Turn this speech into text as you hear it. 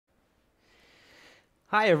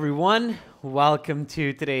Hi everyone, welcome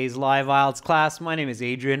to today's live IELTS class. My name is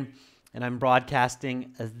Adrian and I'm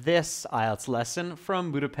broadcasting this IELTS lesson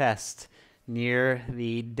from Budapest near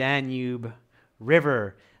the Danube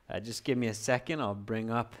River. Just give me a second, I'll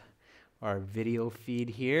bring up our video feed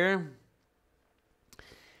here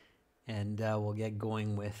and we'll get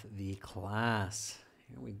going with the class.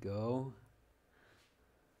 Here we go.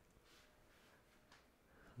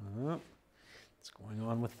 What's going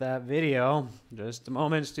on with that video? Just a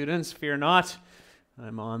moment, students. Fear not.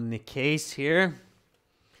 I'm on the case here.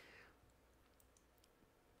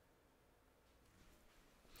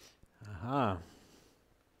 Aha.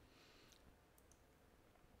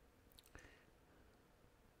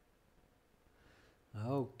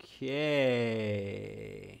 Okay.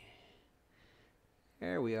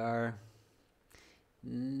 There we are.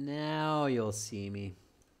 Now you'll see me.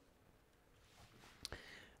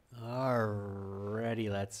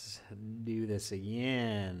 Alrighty, let's do this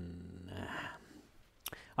again.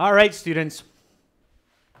 All right, students.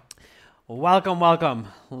 Welcome. A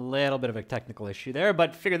little bit of a technical issue there,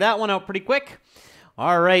 but figured that one out pretty quick.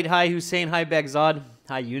 All right, hi Hussein, hi Begzad,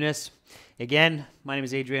 hi Eunice. Again, my name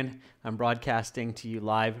is Adrian. I'm broadcasting to you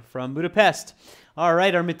live from Budapest. All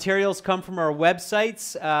right, our materials come from our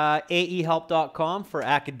websites, aehelp.com for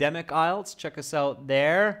academic IELTS. Check us out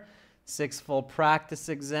there. 6 full practice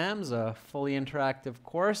exams, a fully interactive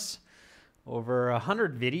course, over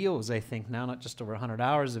 100 videos, I think now, not just over 100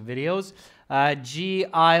 hours of videos.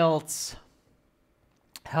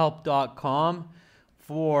 IELTShelp.com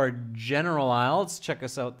for general IELTS. Check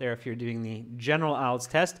us out there if you're doing the general IELTS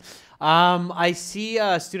test. I see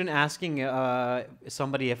a student asking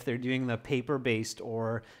somebody if they're doing the paper-based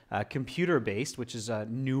or computer-based, which is a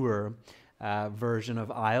newer version of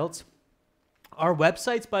IELTS. Our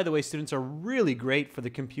websites, by the way, students, are really great for the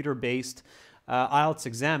computer-based IELTS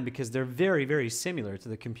exam because they're very, very similar to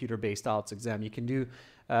the computer-based IELTS exam. You can do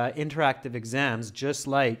interactive exams just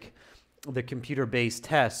like the computer-based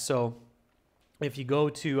test. So if you go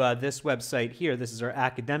to this website here, this is our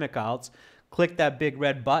academic IELTS, click that big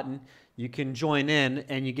red button, you can join in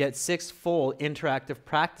and you get 6 full interactive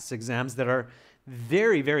practice exams that are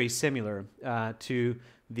very, very similar to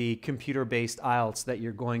the computer-based IELTS that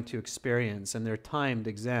you're going to experience, and they're timed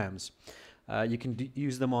exams. You can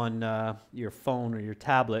use them on your phone or your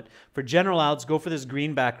tablet. For general IELTS, go for this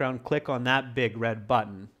green background, click on that big red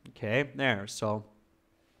button. Okay, there. So,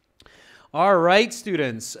 all right,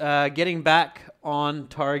 students, getting back on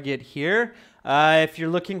target here. If you're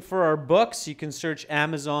looking for our books, you can search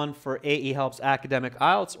Amazon for AE Helps Academic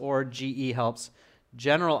IELTS or GE Helps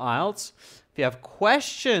General IELTS. If you have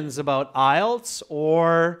questions about IELTS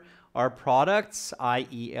or our products,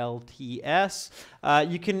 IELTS,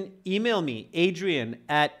 you can email me,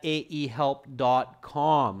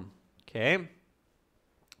 adrian@aehelp.com. Okay.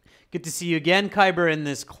 Good to see you again, Kyber, in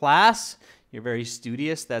this class. You're very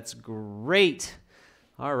studious. That's great.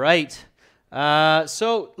 All right.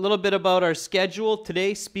 So a little bit about our schedule.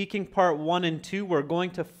 Today, speaking part 1 and 2, we're going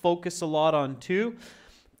to focus a lot on 2.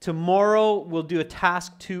 Tomorrow, we'll do a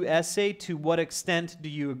task 2 essay, To What Extent Do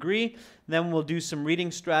You Agree? Then we'll do some reading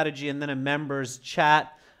strategy and then a members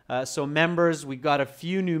chat. So members, we got a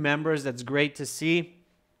few new members. That's great to see.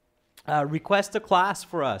 Request a class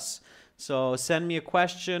for us. So send me a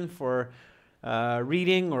question for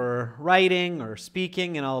reading or writing or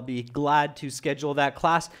speaking, and I'll be glad to schedule that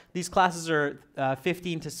class. These classes are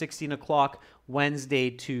 15 to 16 o'clock, Wednesday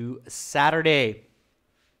to Saturday.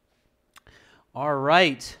 All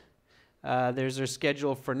right, there's our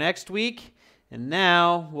schedule for next week. And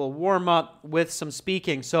now we'll warm up with some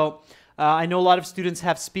speaking. So I know a lot of students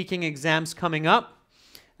have speaking exams coming up.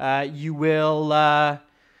 You will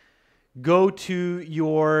go to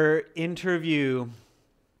your interview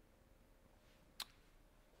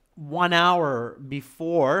 1 hour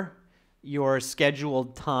before your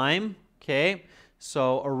scheduled time, okay?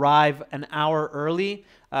 So arrive an hour early.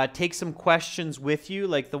 Take some questions with you,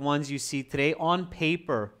 like the ones you see today, on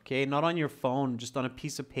paper, okay? Not on your phone, just on a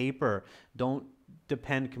piece of paper. Don't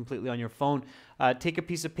depend completely on your phone. Take a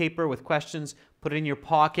piece of paper with questions, put it in your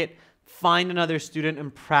pocket, find another student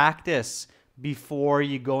and practice before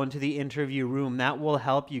you go into the interview room. That will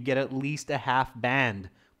help you get at least a half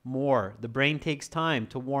band more. The brain takes time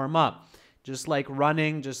to warm up, just like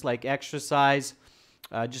running, just like exercise,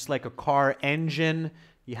 just like a car engine.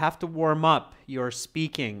 You have to warm up your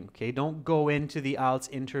speaking, okay? Don't go into the IELTS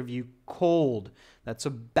interview cold. That's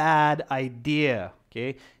a bad idea,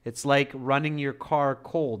 okay? It's like running your car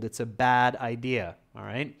cold. It's a bad idea, all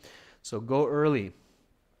right? So go early.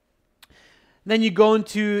 Then you go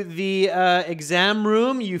into the exam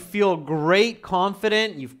room. You feel great,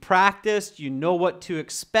 confident. You've practiced. You know what to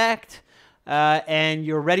expect. And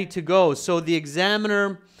you're ready to go. So the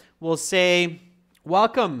examiner will say,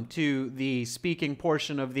 welcome to the speaking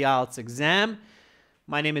portion of the IELTS exam.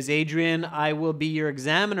 My name is Adrian. I will be your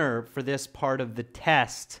examiner for this part of the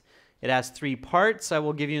test. It has 3 parts. I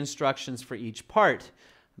will give you instructions for each part.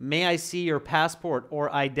 May I see your passport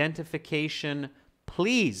or identification,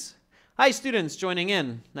 please? Hi, students joining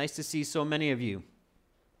in. Nice to see so many of you.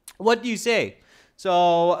 What do you say?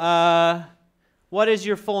 So, what is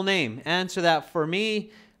your full name? Answer that for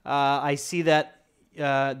me. I see that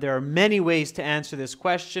there are many ways to answer this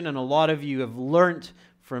question, and a lot of you have learnt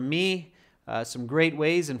from me some great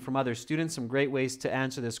ways, and from other students some great ways to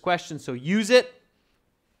answer this question. So use it.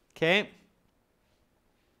 Okay.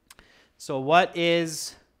 So what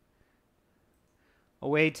is a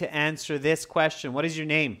way to answer this question? What is your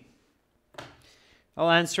name? I'll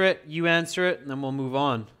answer it, you answer it, and then we'll move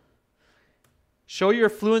on. Show your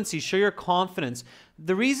fluency, show your confidence.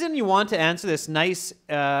 The reason you want to answer this nice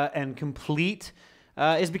and complete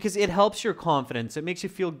is because it helps your confidence. It makes you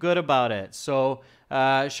feel good about it. So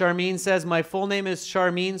Charmine says, my full name is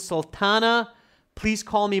Charmine Sultana. Please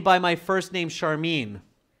call me by my first name, Charmine.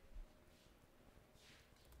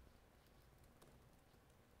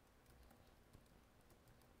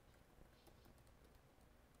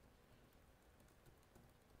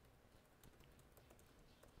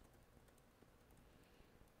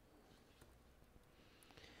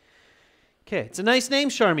 Okay, it's a nice name,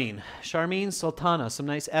 Charmine. Charmine Sultana, some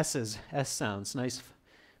nice S's, S sounds, nice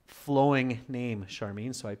flowing name,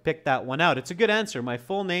 Charmine. So I picked that one out. It's a good answer. My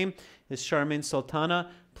full name is Charmine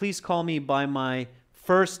Sultana. Please call me by my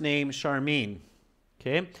first name, Charmine.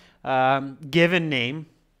 Okay, given name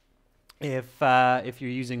if you're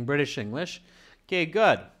using British English. Okay,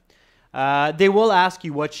 good. They will ask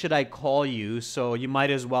you, what should I call you? So you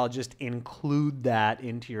might as well just include that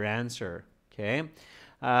into your answer. Okay.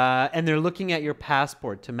 And they're looking at your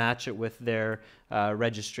passport to match it with their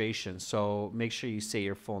registration. So make sure you say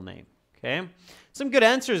your full name. Okay. Some good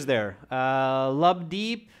answers there.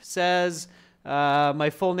 Lubdeep says,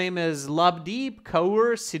 my full name is Lubdeep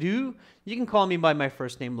Kaur Sidhu. You can call me by my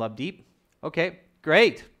first name, Lubdeep. Okay,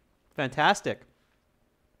 great. Fantastic.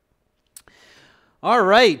 All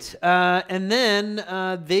right. And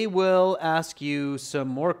then they will ask you some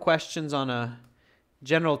more questions on a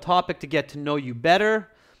general topic to get to know you better.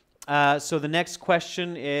 So the next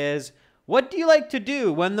question is, what do you like to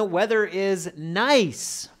do when the weather is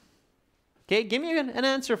nice? Okay, give me an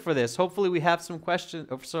answer for this. Hopefully we have some questions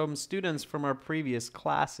of some students from our previous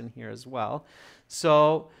class in here as well.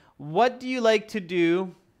 So what do you like to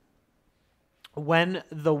do when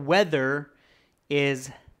the weather is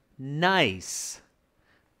nice?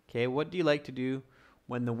 Okay, what do you like to do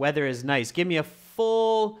when the weather is nice? Give me a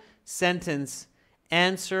full sentence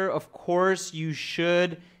answer. Of course, you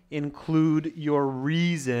should include your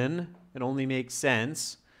reason. It only makes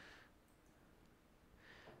sense.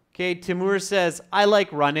 Okay, Timur says, I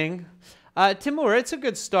like running. Timur, it's a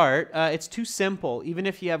good start. It's too simple. Even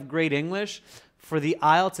if you have great English, for the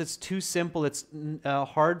IELTS, it's too simple. It's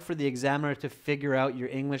hard for the examiner to figure out your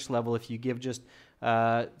English level if you give just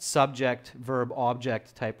subject, verb,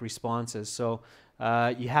 object type responses. So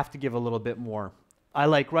you have to give a little bit more. I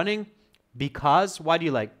like running because. Why do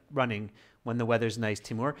you like running when the weather's nice,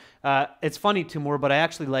 Timur? It's funny, Timur, but I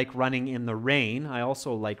actually like running in the rain. I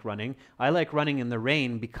also like running. I like running in the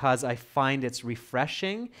rain because I find it's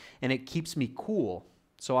refreshing and it keeps me cool.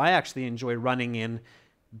 So I actually enjoy running in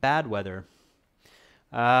bad weather.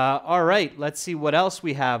 All right, let's see what else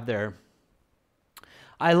we have there.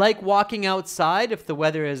 I like walking outside if the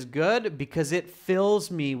weather is good because it fills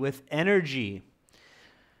me with energy.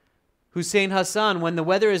 Hussein Hassan, when the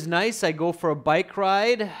weather is nice, I go for a bike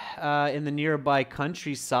ride in the nearby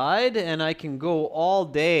countryside, and I can go all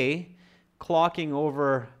day, clocking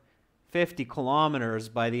over 50 kilometers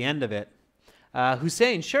by the end of it.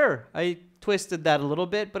 Hussein, sure, I twisted that a little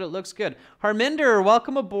bit, but it looks good. Harminder,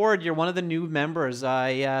 welcome aboard. You're one of the new members.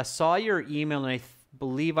 I saw your email, and I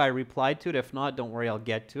believe I replied to it. If not, don't worry, I'll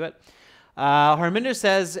get to it. Harminder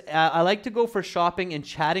says, I like to go for shopping and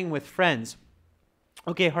chatting with friends.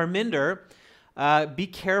 Okay, Harminder, be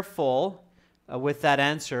careful with that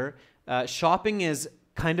answer. Shopping is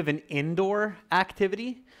kind of an indoor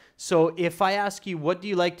activity. So if I ask you, what do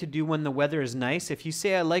you like to do when the weather is nice? If you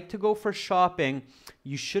say, I like to go for shopping,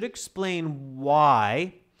 you should explain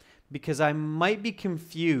why, because I might be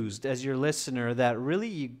confused as your listener that really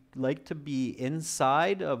you like to be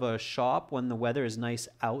inside of a shop when the weather is nice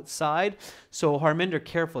outside. So Harminder,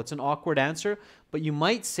 careful, it's an awkward answer, but you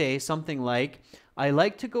might say something like, I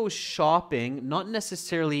like to go shopping, not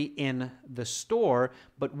necessarily in the store,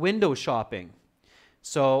 but window shopping.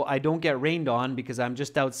 So I don't get rained on because I'm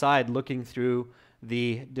just outside looking through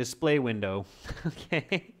the display window.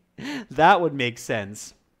 Okay, that would make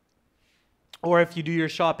sense. Or if you do your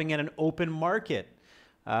shopping at an open market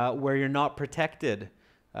where you're not protected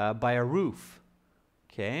by a roof.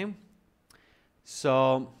 Okay.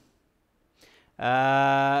 So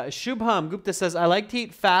Shubham Gupta says, I like to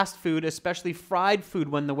eat fast food, especially fried food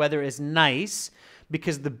when the weather is nice,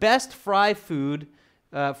 because the best fried food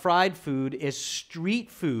is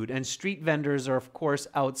street food, and street vendors are, of course,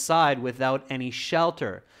 outside without any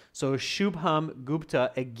shelter. So Shubham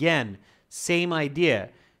Gupta, again, same idea.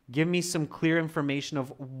 Give me some clear information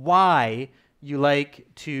of why you like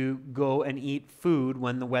to go and eat food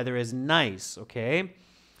when the weather is nice, okay?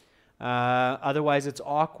 Otherwise, it's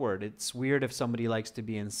awkward. It's weird if somebody likes to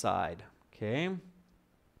be inside, okay?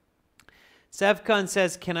 Sevkan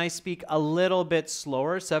says, can I speak a little bit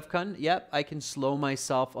slower? Sevkan, yep, I can slow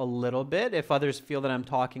myself a little bit. If others feel that I'm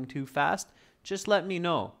talking too fast, just let me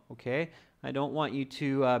know, okay? I don't want you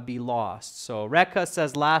to be lost. So Rekha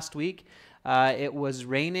says, last week, it was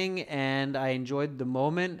raining and I enjoyed the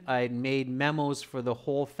moment. I made memos for the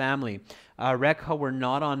whole family. Rekha, we're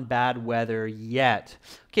not on bad weather yet.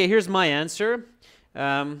 Okay, here's my answer.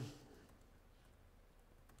 When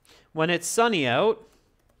it's sunny out,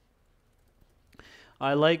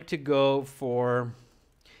 I like to go for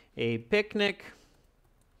a picnic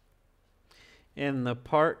in the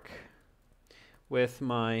park with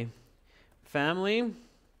my family,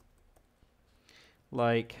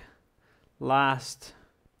 like last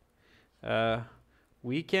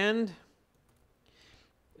weekend.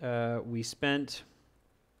 We spent,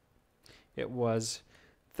 it was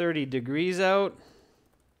 30 degrees out,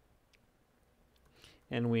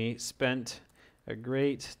 and we spent a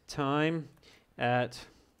great time at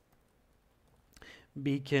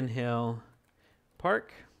Beacon Hill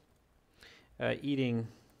Park, eating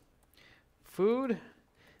food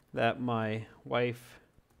that my wife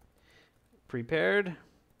prepared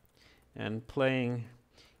and playing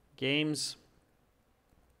games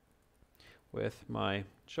with my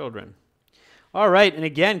children. All right, and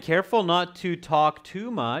again, careful not to talk too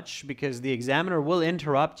much because the examiner will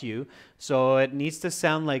interrupt you, so it needs to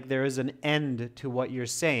sound like there is an end to what you're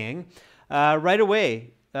saying. Right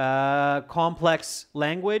away, complex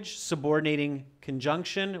language, subordinating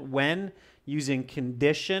conjunction, when, using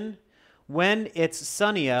condition. When it's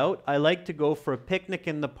sunny out, I like to go for a picnic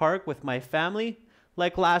in the park with my family.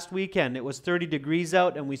 Like last weekend, it was 30 degrees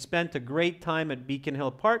out and we spent a great time at Beacon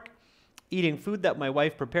Hill Park, eating food that my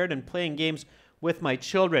wife prepared and playing games with my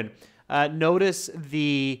children. Notice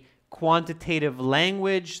the quantitative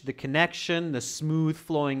language, the connection, the smooth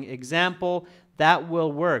flowing example. That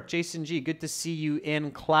will work. Jason G, good to see you in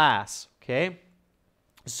class, okay?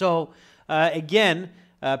 So again,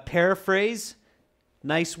 paraphrase,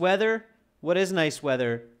 nice weather. What is nice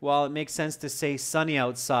weather? Well, it makes sense to say sunny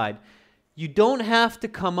outside. You don't have to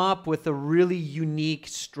come up with a really unique,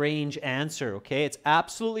 strange answer, okay? It's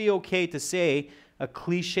absolutely okay to say a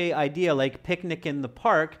cliche idea like picnic in the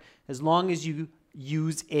park as long as you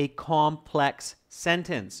use a complex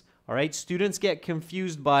sentence, all right? Students get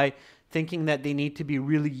confused by thinking that they need to be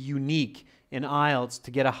really unique in IELTS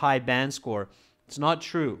to get a high band score. It's not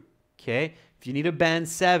true, okay? If you need a band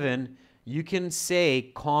 7, you can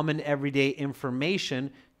say common everyday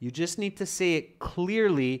information. You just need to say it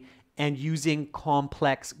clearly and using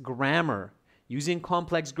complex grammar. Using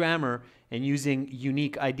complex grammar and using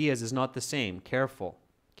unique ideas is not the same. Careful,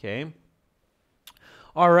 okay?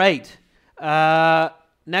 All right.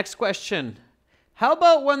 Next question. How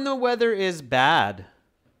about when the weather is bad?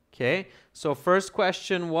 Okay, so first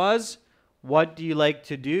question was, what do you like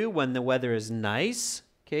to do when the weather is nice?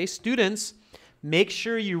 Okay, students, make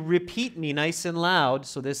sure you repeat me nice and loud.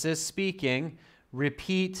 So this is speaking.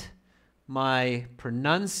 Repeat my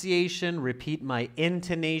pronunciation, repeat my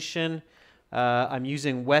intonation. I'm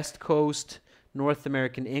using West Coast North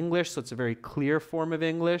American English, so it's a very clear form of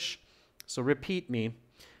English. So repeat me.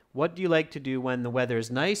 What do you like to do when the weather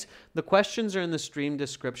is nice? The questions are in the stream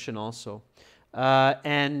description also.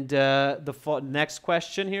 The next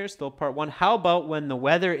question here, still part 1. How about when the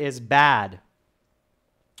weather is bad?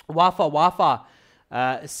 Wafa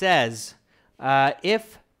says,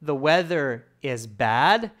 if the weather is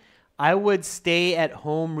bad, I would stay at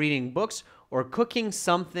home reading books or cooking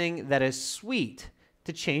something that is sweet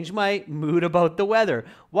to change my mood about the weather.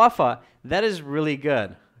 Wafa, that is really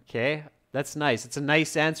good. Okay, that's nice. It's a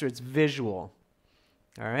nice answer. It's visual.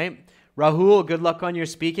 All right. Rahul, good luck on your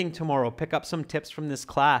speaking tomorrow. Pick up some tips from this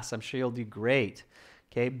class. I'm sure you'll do great.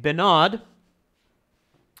 Okay, Binod.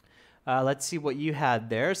 Let's see what you had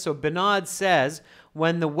there. So Binod says,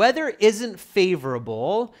 when the weather isn't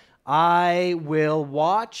favorable, I will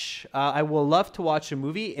love to watch a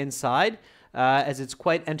movie inside as it's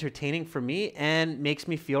quite entertaining for me and makes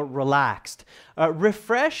me feel relaxed.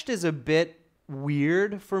 Refreshed is a bit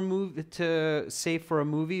weird to say for a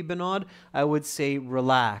movie, Binod. I would say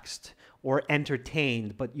relaxed or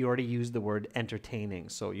entertained, but you already used the word entertaining,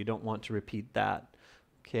 so you don't want to repeat that.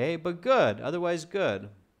 Okay, but good. Otherwise, good.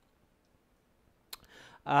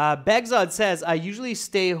 Begzad says, I usually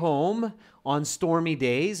stay home on stormy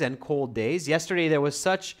days and cold days. Yesterday, there was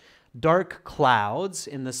such dark clouds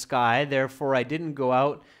in the sky, therefore I didn't go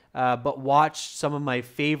out, but watched some of my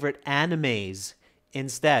favorite animes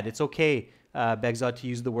instead. It's okay, Begzad, to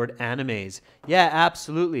use the word animes. Yeah,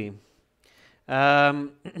 absolutely.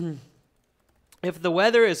 If the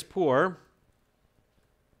weather is poor,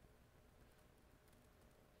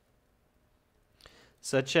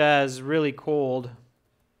 such as really cold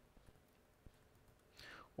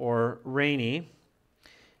or rainy,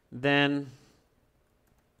 then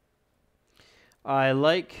I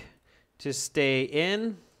like to stay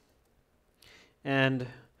in and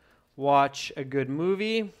watch a good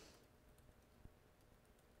movie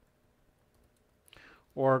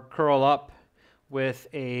or curl up with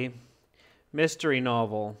a mystery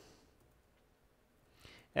novel,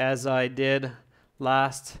 as I did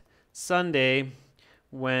last Sunday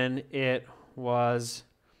when it was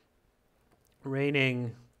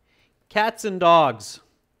raining cats and dogs.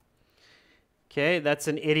 Okay, that's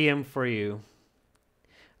an idiom for you.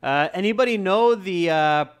 Anybody know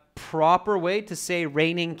the proper way to say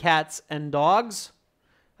raining cats and dogs?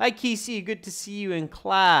 Hi, Kesey. Good to see you in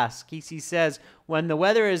class. Kesey says, when the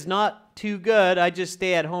weather is not too good, I just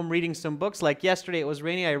stay at home reading some books. Like yesterday, it was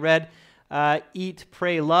rainy. I read Eat,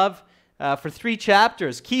 Pray, Love for 3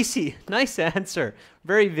 chapters. Kesey, nice answer.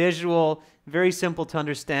 Very visual, very simple to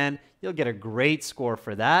understand. You'll get a great score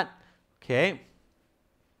for that. Okay.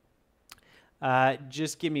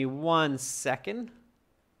 Just give me 1 second.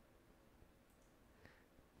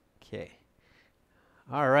 Okay.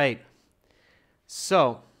 All right.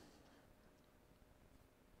 So,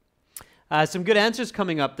 some good answers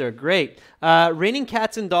coming up there. Great. Raining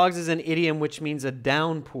cats and dogs is an idiom which means a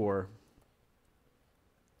downpour.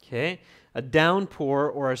 Okay. A downpour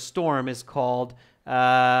or a storm is called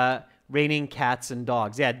raining cats and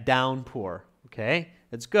dogs. Yeah, downpour. Okay.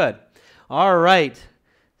 That's good. All right.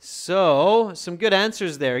 So, some good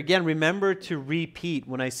answers there. Again, remember to repeat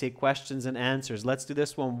when I say questions and answers. Let's do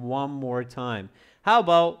this one more time. How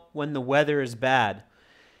about when the weather is bad?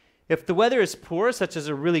 If the weather is poor, such as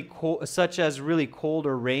really cold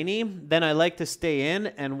or rainy, then I like to stay in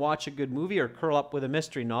and watch a good movie or curl up with a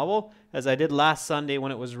mystery novel, as I did last Sunday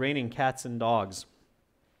when it was raining cats and dogs.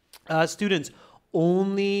 Students,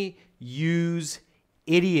 only use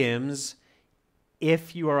idioms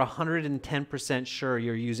if you are 110% sure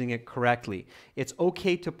you're using it correctly. It's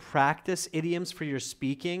okay to practice idioms for your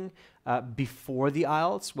speaking before the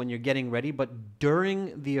IELTS when you're getting ready, but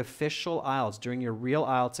during the official IELTS, during your real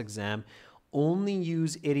IELTS exam, only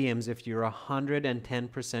use idioms if you're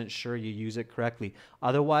 110% sure you use it correctly.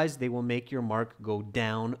 Otherwise, they will make your mark go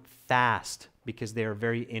down fast because they are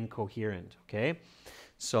very incoherent, okay?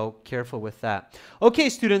 So careful with that. Okay,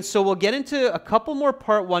 students, so we'll get into a couple more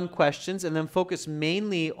Part 1 questions and then focus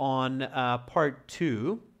mainly on Part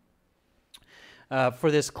 2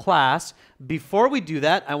 for this class. Before we do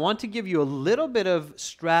that, I want to give you a little bit of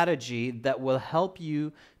strategy that will help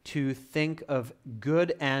you to think of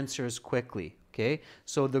good answers quickly, okay?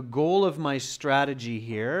 So the goal of my strategy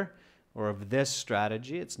here, or of this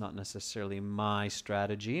strategy, it's not necessarily my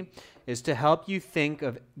strategy, is to help you think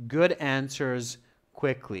of good answers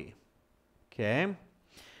quickly, okay?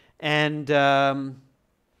 And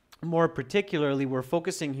more particularly, we're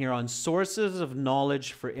focusing here on sources of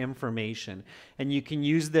knowledge for information. And you can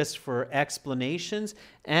use this for explanations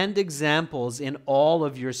and examples in all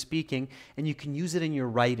of your speaking, and you can use it in your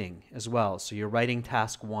writing as well. So your writing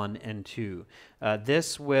task 1 and 2.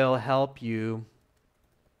 This will help you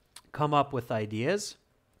come up with ideas,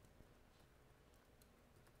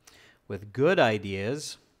 with good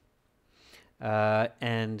ideas,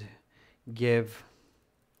 and give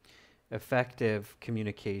effective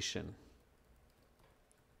communication.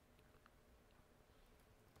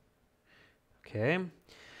 Okay.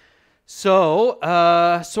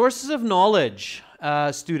 So, sources of knowledge.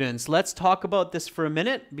 students, let's talk about this for a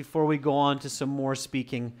minute before we go on to some more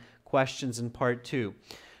speaking questions in part 2.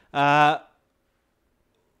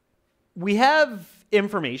 We have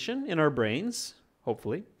information in our brains,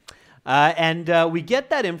 hopefully, and we get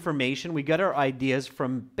that information, we get our ideas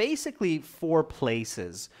from basically 4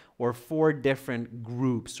 places or 4 different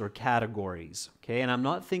groups or categories, okay? And I'm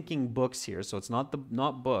not thinking books here, so it's not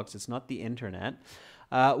books, it's not the internet.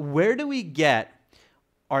 Where do we get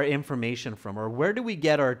our information from, or where do we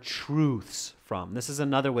get our truths from? This is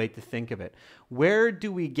another way to think of it. Where do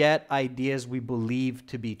we get ideas we believe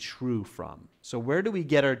to be true from? So where do we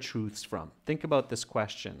get our truths from? Think about this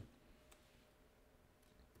question.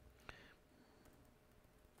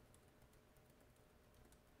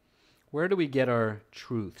 Where do we get our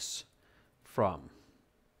truths from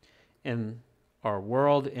in our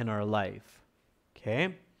world, in our life?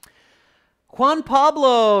 Okay. Juan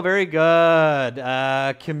Pablo, very good.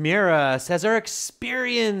 Kimira says our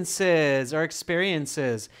experiences.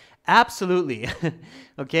 Absolutely.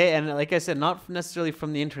 Okay, and like I said, not necessarily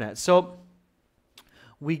from the internet. So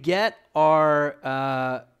we get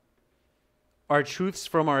our truths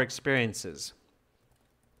from our experiences.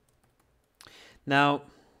 Now,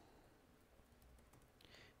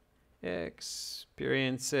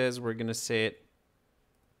 experiences, we're going to say it.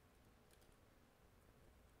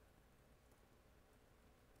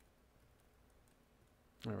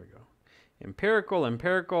 There we go. Empirical.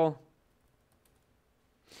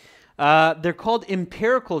 They're called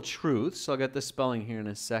empirical truths. I'll get the spelling here in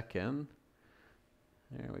a second.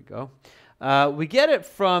 There we go. We get it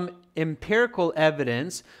from empirical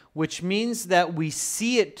evidence, which means that we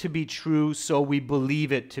see it to be true, so we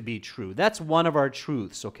believe it to be true. That's one of our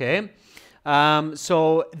truths, okay?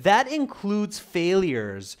 So that includes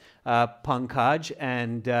failures, Pankaj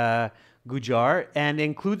and Gujar, and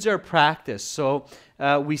includes our practice. So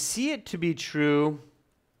we see it to be true,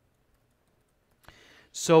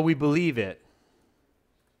 so we believe it.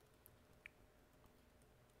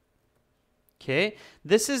 Okay,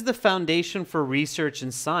 this is the foundation for research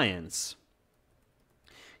and science.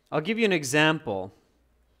 I'll give you an example.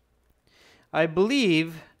 I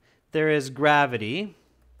believe there is gravity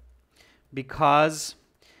because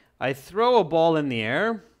I throw a ball in the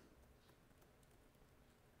air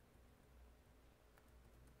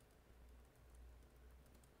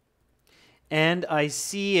and I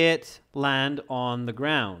see it land on the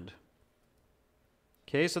ground.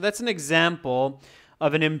 Okay, so that's an example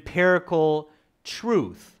of an empirical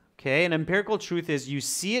truth. Okay, an empirical truth is you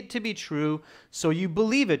see it to be true, so you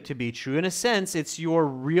believe it to be true. In a sense, it's your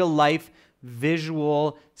real life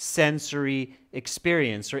visual sensory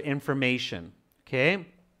experience or information. Okay,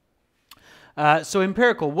 so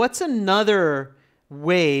empirical. What's another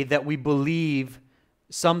way that we believe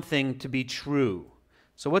something to be true?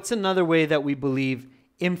 So what's another way that we believe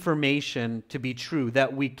information to be true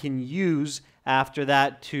that we can use after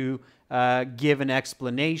that to give an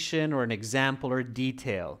explanation or an example or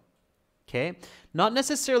detail? Okay, not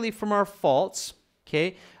necessarily from our faults.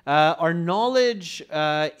 Okay, our knowledge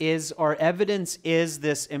is, our evidence is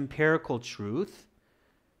this empirical truth.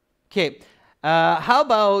 Okay, how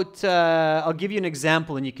about, I'll give you an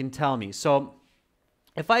example and you can tell me. So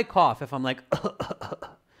if I cough, if I'm like,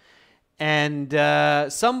 and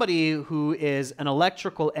somebody who is an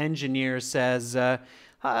electrical engineer says,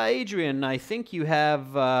 hi, Adrian, I think you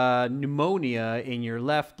have pneumonia in your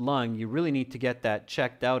left lung. You really need to get that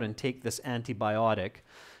checked out and take this antibiotic.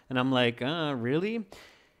 And I'm like, really?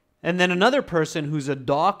 And then another person who's a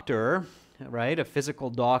doctor, right, a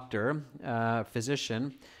physical doctor,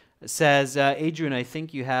 physician, says, Adrian, I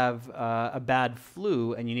think you have a bad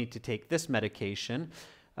flu and you need to take this medication.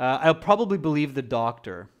 I'll probably believe the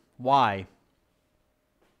doctor. Why?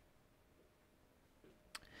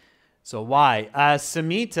 So why?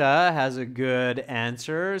 Samita has a good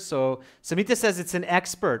answer. So Samita says it's an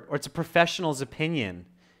expert or it's a professional's opinion.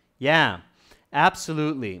 Yeah,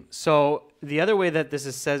 absolutely. So the other way that this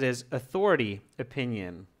is said is authority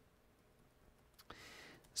opinion.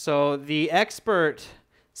 So the expert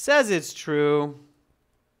says it's true,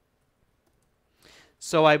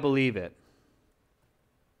 so I believe it.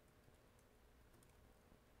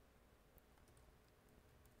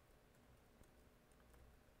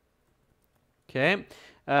 Okay,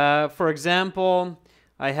 for example,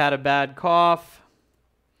 I had a bad cough.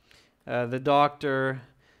 The doctor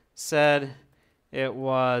said it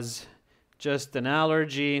was just an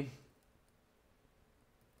allergy,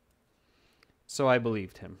 so I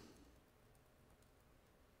believed him.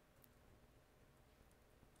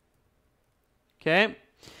 Okay,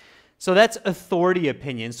 so that's authority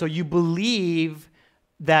opinion. So you believe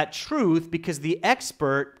that truth because the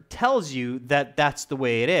expert tells you that that's the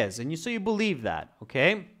way it is, and so you believe that,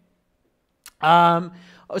 okay?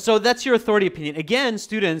 So that's your authority opinion. Again,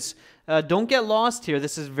 students, don't get lost here.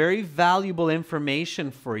 This is very valuable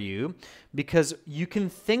information for you because you can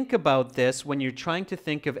think about this when you're trying to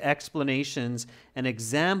think of explanations and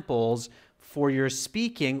examples for your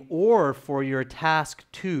speaking or for your task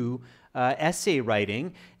 2 essay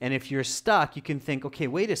writing. And if you're stuck, you can think, okay,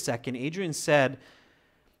 wait a second. Adrian said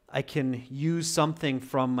I can use something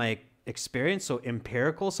from my experience, so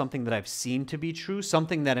empirical, something that I've seen to be true,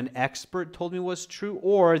 something that an expert told me was true,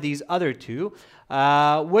 or these other two.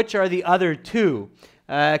 Which are the other two?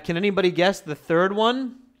 Can anybody guess the third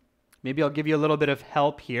one? Maybe I'll give you a little bit of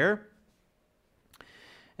help here.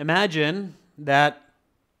 Imagine that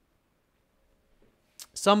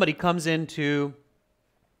somebody comes into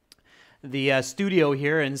the studio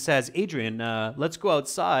here and says, Adrian, let's go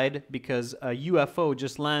outside because a UFO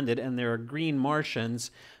just landed and there are green Martians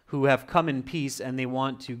who have come in peace and they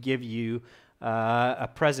want to give you a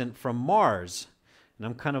present from Mars. And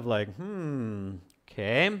I'm kind of like,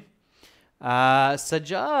 okay.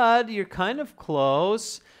 Sajjad, you're kind of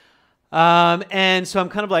close. And so I'm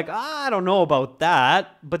kind of like, I don't know about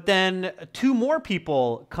that. But then 2 more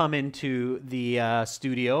people come into the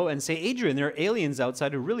studio and say, Adrian, there are aliens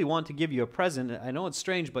outside who really want to give you a present. I know it's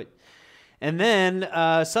strange, but... And then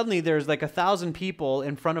suddenly there's like 1,000 people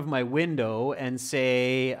in front of my window and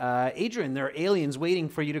say, Adrian, there are aliens waiting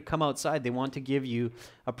for you to come outside. They want to give you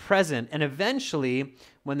a present. And eventually,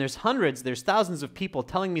 when there's hundreds, there's thousands of people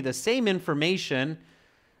telling me the same information,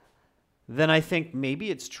 then I think maybe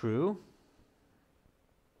it's true.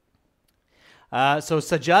 So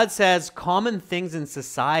Sajjad says, common things in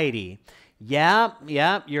society. Yeah,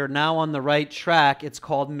 you're now on the right track. It's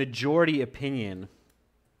called majority opinion.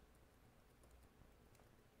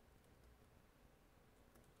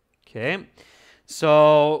 Okay,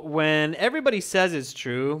 so when everybody says it's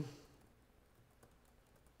true,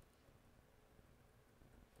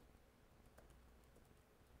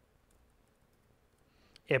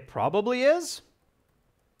 it probably is.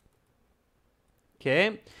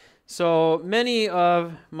 Okay, so many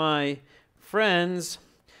of my friends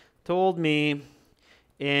told me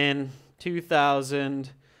in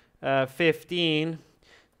 2015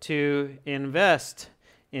 to invest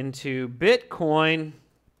into Bitcoin.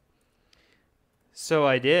 So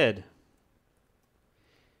I did.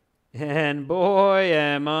 And boy,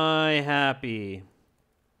 am I happy.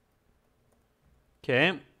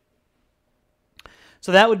 Okay.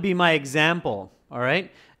 So that would be my example, all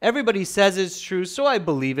right? Everybody says it's true, so I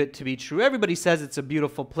believe it to be true. Everybody says it's a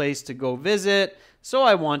beautiful place to go visit, so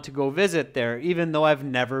I want to go visit there, even though I've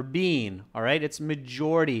never been, all right? It's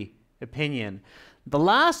majority opinion. The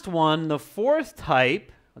last one, the 4th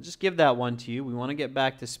type, I'll just give that one to you. We want to get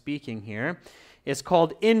back to speaking here. It's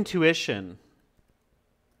called intuition.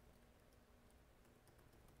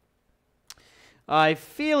 I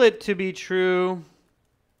feel it to be true,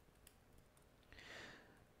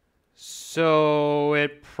 so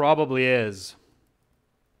it probably is.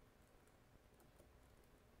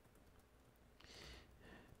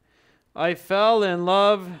 I fell in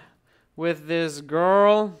love with this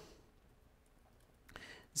girl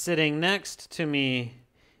sitting next to me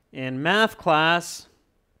in math class.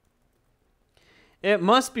 It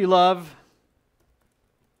must be love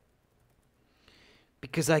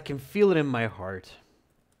because I can feel it in my heart.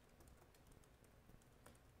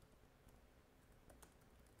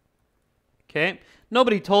 Okay?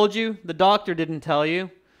 Nobody told you. The doctor didn't tell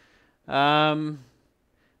you. There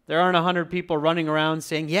aren't 100 people running around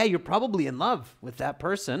saying, yeah, you're probably in love with that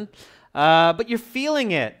person. But you're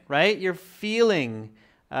feeling it, right? You're feeling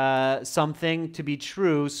something to be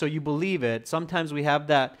true, so you believe it. Sometimes we have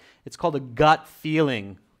that. It's called a gut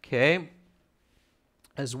feeling, okay?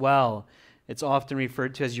 As well. It's often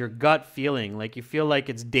referred to as your gut feeling. Like you feel like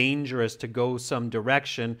it's dangerous to go some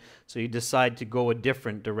direction, so you decide to go a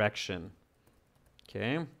different direction.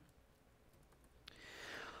 Okay?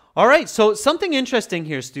 All right, so something interesting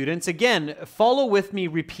here, students. Again, follow with me,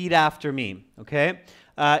 repeat after me, okay?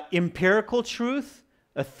 Empirical truth,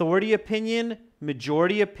 authority opinion,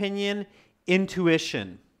 majority opinion,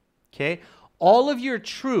 intuition, okay? All of your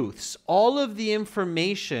truths, all of the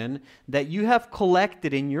information that you have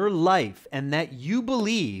collected in your life and that you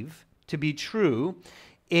believe to be true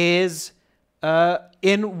is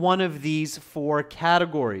in one of these 4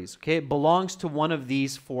 categories, okay? It belongs to one of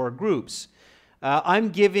these 4 groups. I'm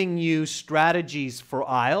giving you strategies for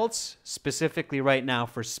IELTS, specifically right now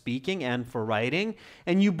for speaking and for writing,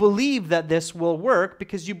 and you believe that this will work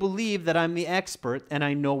because you believe that I'm the expert and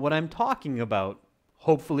I know what I'm talking about.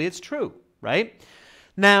 Hopefully it's true, right?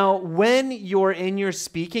 Now, when you're in your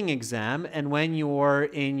speaking exam and when you're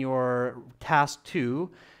in your task 2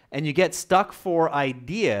 and you get stuck for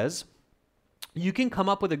ideas, you can come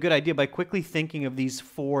up with a good idea by quickly thinking of these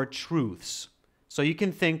 4 truths. So you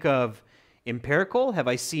can think of empirical. Have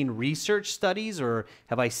I seen research studies, or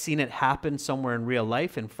have I seen it happen somewhere in real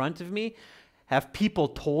life in front of me? Have people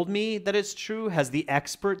told me that it's true? Has the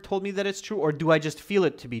expert told me that it's true? Or do I just feel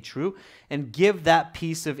it to be true? And give that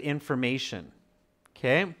piece of information.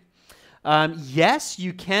 Okay? Yes,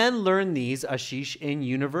 you can learn these, Ashish, in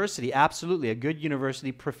university. Absolutely. A good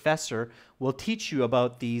university professor will teach you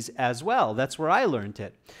about these as well. That's where I learned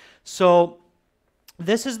it. So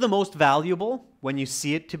this is the most valuable when you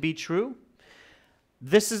see it to be true.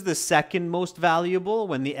 This is the second most valuable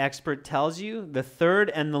when the expert tells you. The third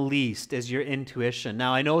and the least is your intuition.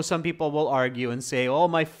 Now, I know some people will argue and say, oh,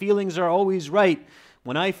 my feelings are always right.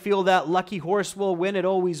 When I feel that lucky horse will win, it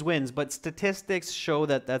always wins. But statistics show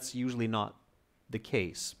that that's usually not the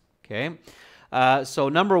case. Okay? So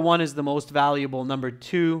number 1 is the most valuable. Number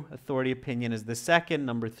 2, authority opinion, is the second.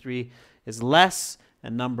 Number 3 is less.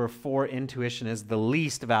 And number 4, intuition, is the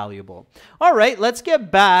least valuable. All right, let's get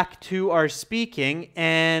back to our speaking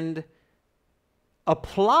and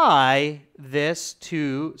apply this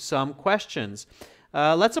to some questions.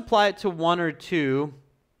 Let's apply it to 1 or 2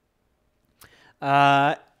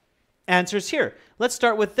 answers here. Let's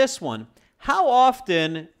start with this one. How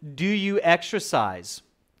often do you exercise?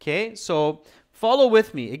 Okay, so follow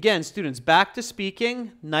with me. Again, students, back to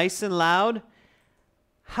speaking, nice and loud.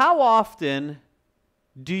 How often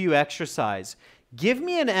do you exercise? Give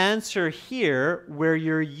me an answer here where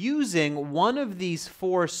you're using one of these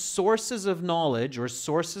 4 sources of knowledge or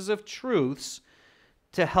sources of truths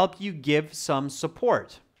to help you give some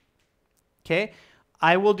support. Okay?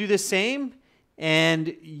 I will do the same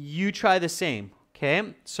and you try the same.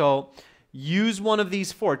 Okay? So use one of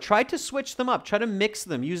these 4. Try to switch them up. Try to mix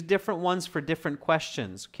them. Use different ones for different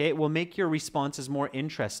questions. Okay? It will make your responses more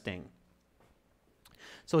interesting.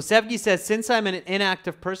 So Sevgi says, since I'm an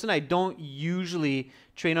inactive person, I don't usually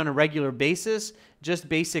train on a regular basis, just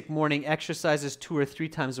basic morning exercises 2 or 3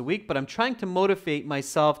 times a week, but I'm trying to motivate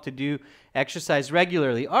myself to do exercise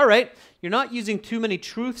regularly. All right, you're not using too many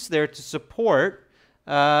truths there to support.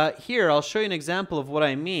 Here, I'll show you an example of what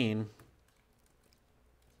I mean.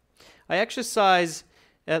 I exercise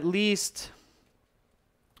at least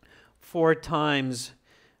 4 times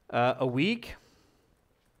a week.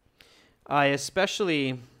 I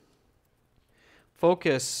especially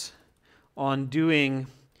focus on doing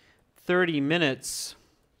 30 minutes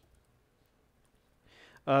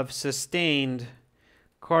of sustained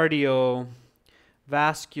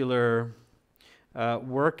cardiovascular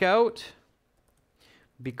workout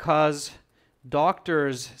because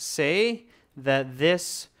doctors say that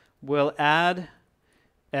this will add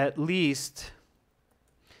at least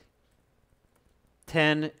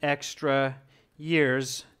 10 extra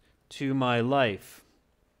years to my life.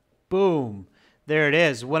 Boom. There it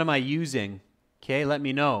is. What am I using? Okay, let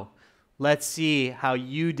me know. Let's see how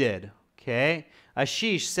you did. Okay.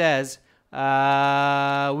 Ashish says,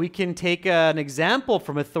 we can take an example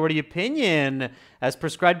from authority opinion as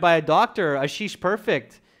prescribed by a doctor. Ashish,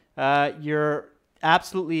 perfect. You're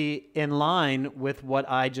absolutely in line with what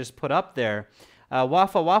I just put up there.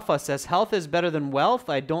 Wafa Wafa says, health is better than wealth.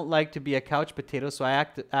 I don't like to be a couch potato, so I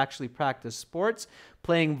actually practice sports.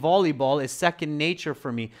 Playing volleyball is second nature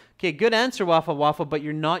for me. Okay, good answer, Wafa Wafa, but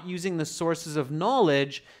you're not using the sources of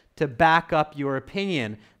knowledge to back up your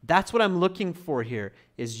opinion. That's what I'm looking for here,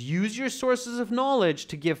 is use your sources of knowledge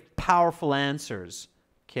to give powerful answers.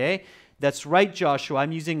 Okay, that's right, Joshua.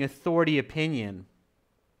 I'm using authority opinion.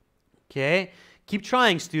 Okay. Keep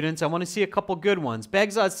trying, students. I want to see a couple good ones.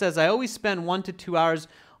 Begzad says, I always spend 1 to 2 hours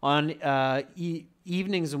on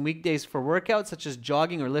evenings and weekdays for workouts, such as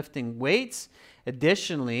jogging or lifting weights.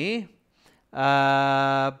 Additionally,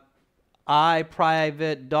 my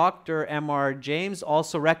private doctor, Mr. James,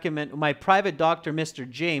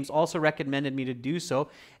 also recommended me to do so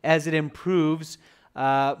as it improves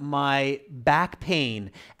my back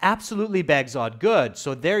pain. Absolutely, Begzad. Good.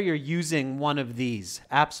 So there you're using one of these.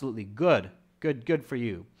 Absolutely. Good. Good for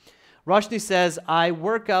you. Roshni says, I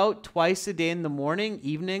work out twice a day in the morning,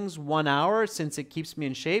 evenings, 1 hour, since it keeps me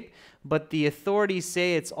in shape. But the authorities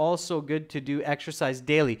say it's also good to do exercise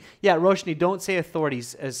daily. Yeah, Roshni, don't say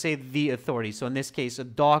authorities, say the authorities. So in this case, a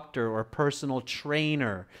doctor or personal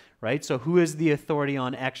trainer, right? So who is the authority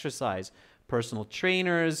on exercise? Personal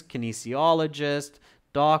trainers, kinesiologists,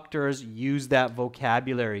 doctors. Use that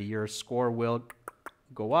vocabulary. Your score will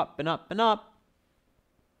go up and up and up.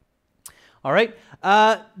 All right.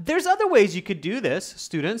 There's other ways you could do this,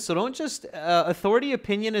 students. So don't just, authority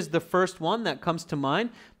opinion is the first one that comes to mind,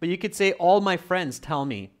 but you could say, all my friends tell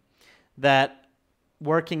me that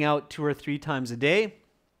working out 2 or 3 times a day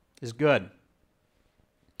is good.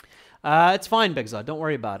 It's fine, Bigza. Don't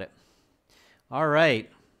worry about it. All right.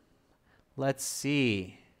 Let's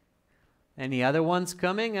see. Any other ones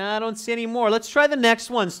coming? I don't see any more. Let's try the next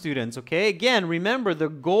one, students, okay? Again, remember the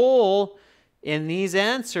goal in these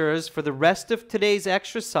answers for the rest of today's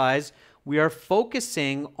exercise, we are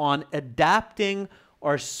focusing on adapting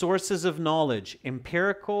our sources of knowledge: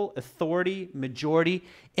 empirical, authority, majority,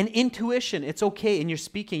 and intuition. It's okay. In your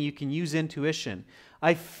speaking, you can use intuition.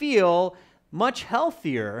 I feel much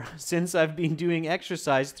healthier since I've been doing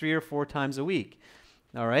exercise 3 or 4 times a week.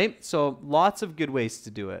 All right? So lots of good ways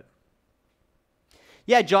to do it.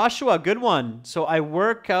 Yeah, Joshua, good one. So I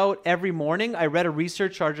work out every morning. I read a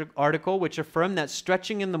research article which affirmed that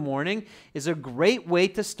stretching in the morning is a great way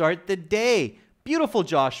to start the day. Beautiful,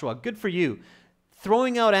 Joshua. Good for you.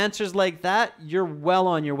 Throwing out answers like that, you're well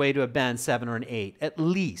on your way to a band 7 or an 8, at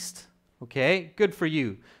least. Okay? Good for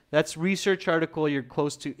you. That's research article. You're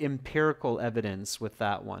close to empirical evidence with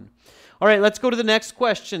that one. All right, let's go to the next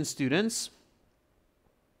question, students.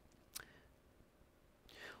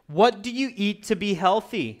 What do you eat to be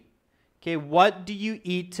healthy? Okay, what do you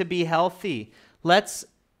eat to be healthy? Let's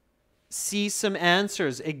see some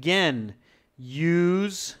answers. Again,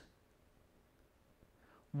 use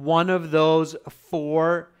one of those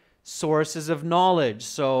 4 sources of knowledge.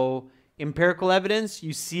 So, empirical evidence,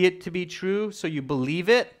 you see it to be true, so you believe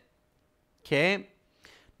it. Okay.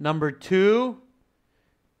 Number 2,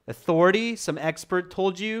 authority, some expert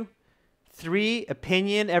told you. 3,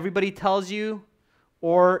 opinion, everybody tells you.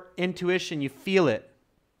 Or intuition, you feel it.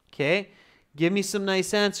 Okay? Give me some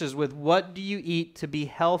nice answers with what do you eat to be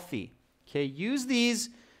healthy? Okay? Use these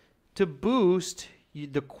to boost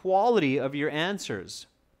the quality of your answers.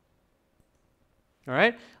 All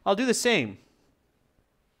right? I'll do the same.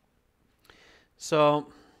 So,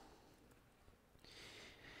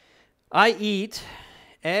 I eat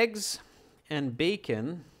eggs and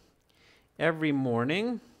bacon every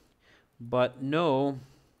morning, but no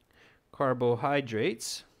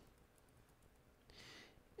carbohydrates,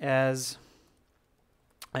 as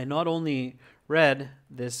I not only read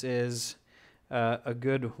this is a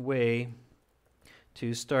good way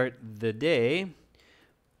to start the day,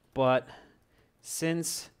 but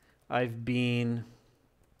since I've been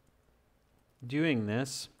doing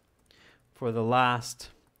this for the last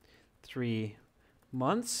 3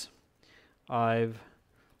 months, I've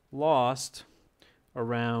lost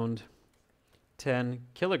around 10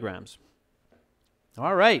 kilograms.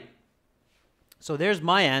 All right. So there's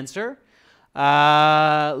my answer.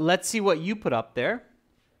 Let's see what you put up there.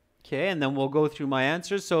 Okay, and then we'll go through my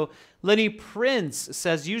answers. So Lenny Prince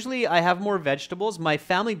says, usually I have more vegetables. My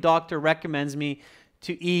family doctor recommends me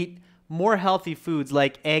to eat more healthy foods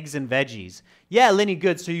like eggs and veggies. Yeah, Lenny,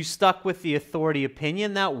 good. So you stuck with the authority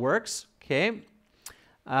opinion. That works. Okay.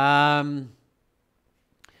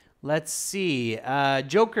 Let's see.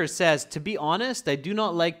 Joker says, to be honest, I do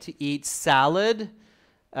not like to eat salad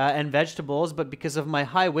and vegetables, but because of my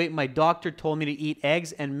high weight, my doctor told me to eat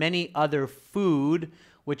eggs and many other food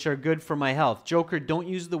which are good for my health. Joker, don't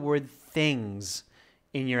use the word things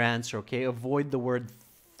in your answer, okay? Avoid the word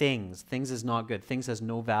things. Things is not good. Things has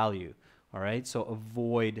no value, all right? So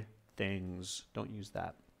avoid things. Don't use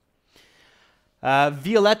that.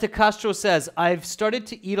 Violetta Castro says, I've started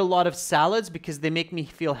to eat a lot of salads because they make me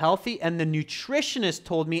feel healthy, and the nutritionist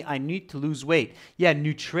told me I need to lose weight. Yeah,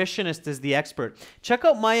 nutritionist is the expert. Check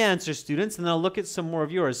out my answer, students, and I'll look at some more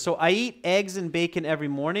of yours. So I eat eggs and bacon every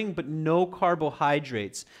morning, but no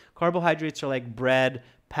carbohydrates. Carbohydrates are like bread,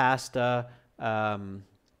 pasta,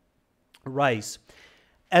 rice.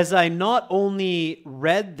 As I not only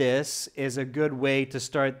read this is a good way to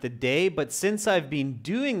start the day, but since I've been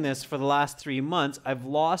doing this for the last 3 months, I've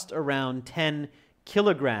lost around 10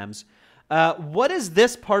 kilograms. What is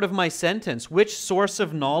this part of my sentence? Which source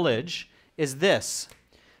of knowledge is this?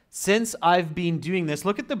 Since I've been doing this,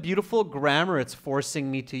 look at the beautiful grammar it's forcing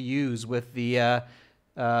me to use with the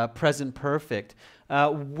present perfect.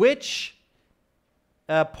 Which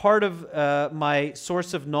part of my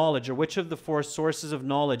source of knowledge, or which of the 4 sources of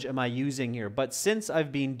knowledge am I using here? But since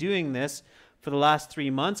I've been doing this for the last 3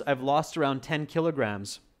 months, I've lost around 10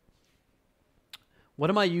 kilograms. What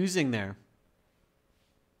am I using there?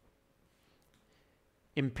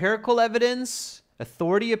 Empirical evidence,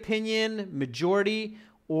 authority opinion, majority,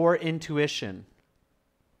 or intuition?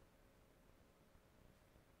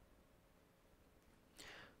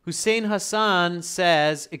 Hussein Hassan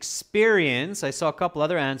says experience. I saw a couple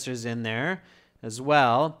other answers in there as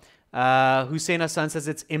well. Hussein Hassan says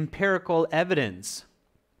it's empirical evidence.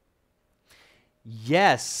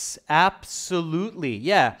 Yes, absolutely.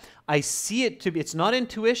 Yeah, I see it to be, it's not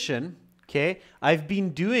intuition, okay? I've been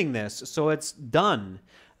doing this, so it's done.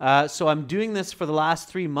 So I'm doing this for the last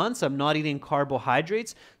 3 months. I'm not eating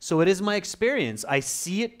carbohydrates, so it is my experience. I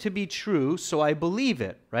see it to be true, so I believe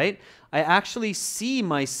it, right? I actually see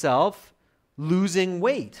myself losing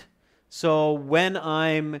weight. So when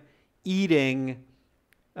I'm eating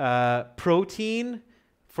protein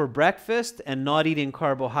for breakfast and not eating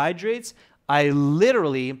carbohydrates, I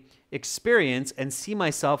literally experience and see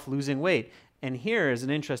myself losing weight. And here is an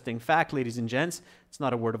interesting fact, ladies and gents. It's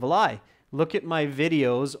not a word of a lie. Look at my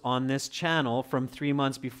videos on this channel from 3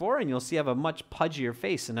 months before, and you'll see I have a much pudgier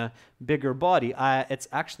face and a bigger body. It's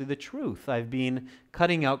actually the truth. I've been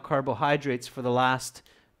cutting out carbohydrates for the last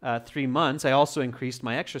 3 months. I also increased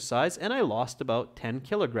my exercise, and I lost about 10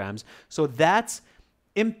 kilograms. So that's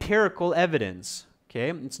empirical evidence. Okay,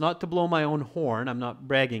 it's not to blow my own horn, I'm not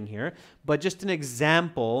bragging here, but just an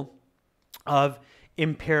example of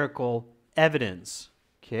empirical evidence.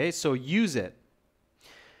 Okay, so use it.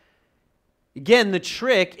 Again, the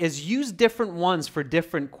trick is use different ones for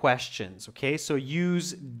different questions. Okay, so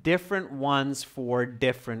use different ones for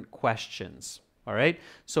different questions. All right,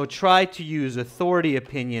 so try to use authority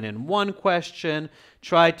opinion in one question,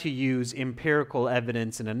 try to use empirical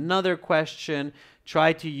evidence in another question,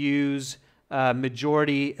 try to use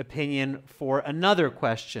majority opinion for another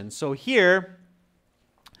question. So here,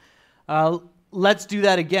 let's do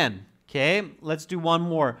that again. Okay, let's do one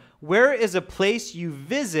more. Where is a place you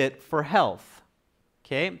visit for health?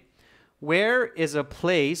 Okay, where is a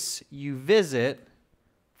place you visit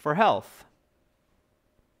for health?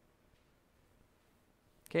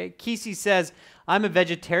 Okay, Kesey says, I'm a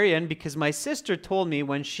vegetarian because my sister told me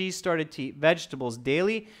when she started to eat vegetables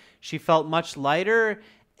daily, she felt much lighter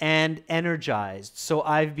and energized. So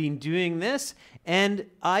I've been doing this, and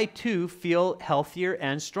I too feel healthier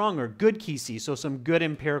and stronger. Good, Kesey. So some good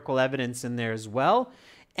empirical evidence in there as well,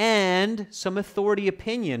 and some authority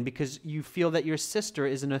opinion because you feel that your sister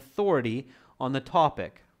is an authority on the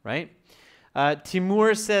topic, right?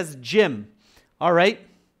 Timur says gym. All right.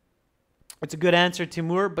 It's a good answer,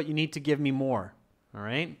 Timur, but you need to give me more. All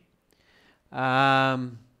right.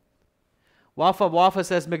 Wafa Wafa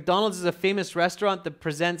says, McDonald's is a famous restaurant that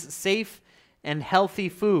presents safe and healthy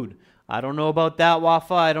food. I don't know about that,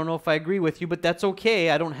 Wafa. I don't know if I agree with you, but that's okay.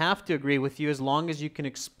 I don't have to agree with you as long as you can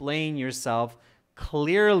explain yourself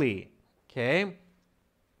clearly. Okay?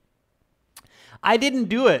 I didn't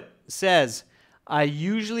do it, says, I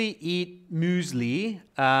usually eat muesli,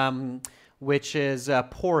 which is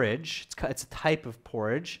porridge. It's a type of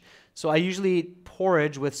porridge. So I usually eat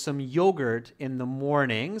porridge with some yogurt in the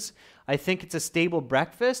mornings. I think it's a stable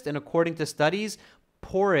breakfast, and according to studies,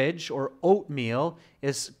 porridge or oatmeal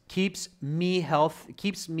keeps me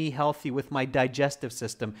healthy with my digestive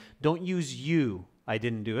system. Don't use you. I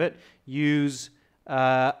didn't do it. Use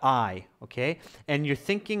I. Okay, and you're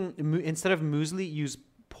thinking instead of muesli, use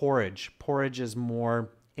porridge. Porridge is more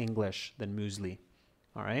English than muesli.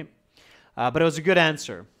 All right, but it was a good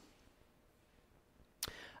answer.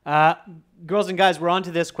 Girls and guys, we're on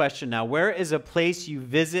to this question now. Where is a place you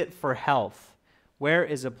visit for health? Where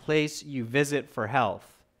is a place you visit for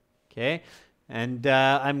health? Okay, and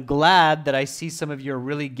I'm glad that I see some of you are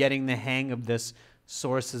really getting the hang of this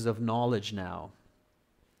sources of knowledge now.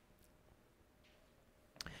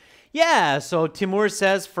 Yeah, so Timur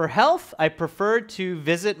says, for health, I prefer to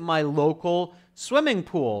visit my local swimming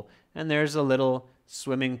pool. And there's a little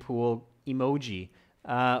swimming pool emoji.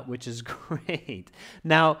 Which is great.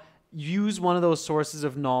 Now, use one of those sources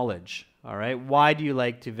of knowledge, all right? Why do you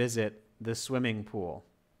like to visit the swimming pool?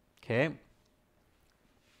 Okay.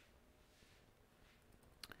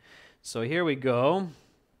 So here we go.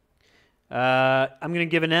 I'm going to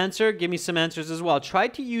give an answer. Give me some answers as well. Try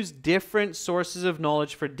to use different sources of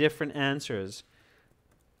knowledge for different answers.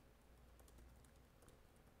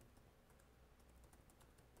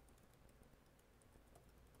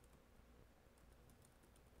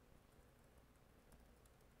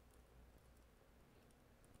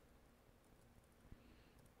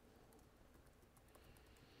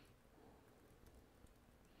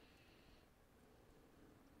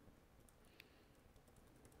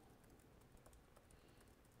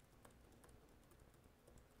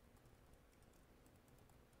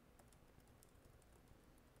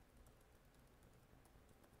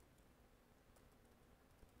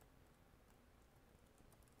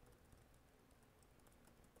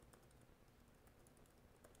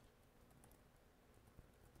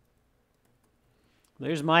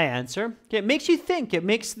 There's my answer. Okay, it makes you think. It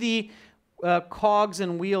makes the cogs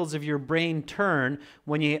and wheels of your brain turn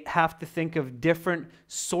when you have to think of different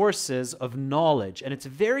sources of knowledge. And it's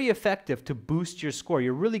very effective to boost your score.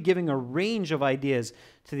 You're really giving a range of ideas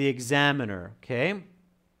to the examiner, okay?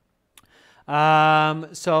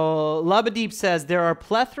 So Labadeep says, there are a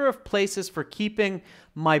plethora of places for keeping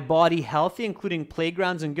my body healthy, including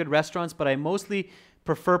playgrounds and good restaurants, but I mostly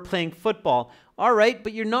prefer playing football. All right,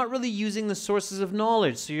 but you're not really using the sources of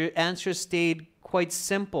knowledge, so your answer stayed quite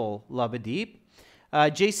simple, Labadeep.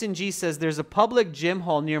 Jason G says, there's a public gym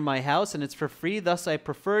hall near my house, and it's for free, thus I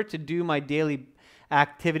prefer to do my daily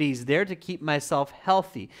activities there to keep myself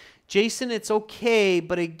healthy. Jason, it's okay,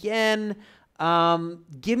 but again,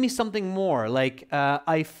 give me something more. Like,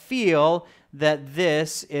 I feel that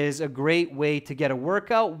this is a great way to get a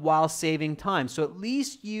workout while saving time. So at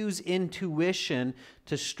least use intuition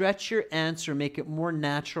to stretch your answer, make it more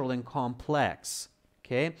natural and complex.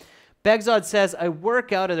 Okay? Begzod says, I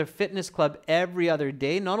work out at a fitness club every other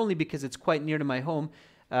day, not only because it's quite near to my home,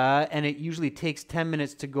 and it usually takes 10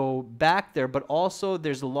 minutes to go back there, but also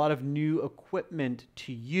there's a lot of new equipment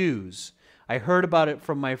to use. I heard about it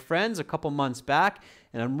from my friends a couple months back,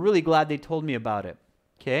 and I'm really glad they told me about it.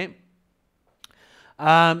 Okay?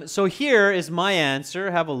 So here is my answer.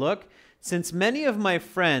 Have a look. Since many of my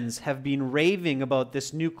friends have been raving about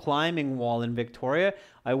this new climbing wall in Victoria,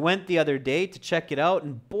 I went the other day to check it out,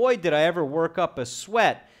 and boy, did I ever work up a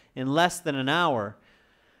sweat in less than an hour.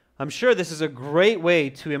 I'm sure this is a great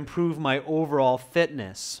way to improve my overall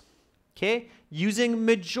fitness. Okay? Using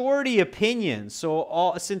majority opinion.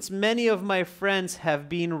 So since many of my friends have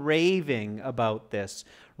been raving about this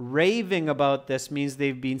means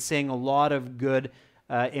they've been saying a lot of good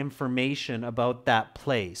information about that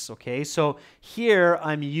place. Okay? So here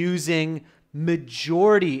I'm using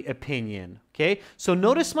majority opinion. Okay? So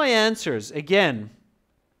notice my answers. Again,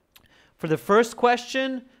 for the first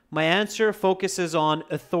question, my answer focuses on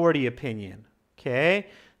authority opinion. Okay?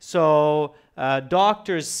 So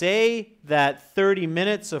doctors say that 30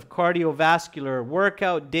 minutes of cardiovascular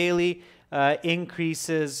workout daily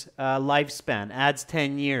increases lifespan, adds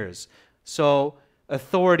 10 years. So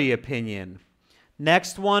authority opinion.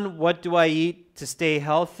 Next one, what do I eat to stay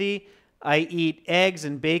healthy? I eat eggs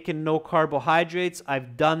and bacon, no carbohydrates.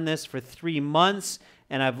 I've done this for 3 months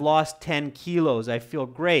and I've lost 10 kilos. I feel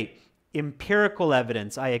great. Empirical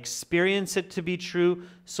evidence. I experience it to be true,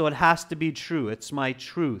 so it has to be true. It's my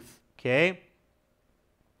truth. Okay?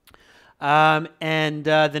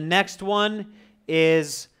 The next one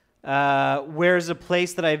is, where's a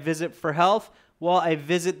place that I visit for health? Well, I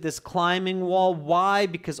visit this climbing wall. Why?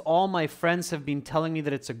 Because all my friends have been telling me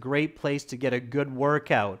that it's a great place to get a good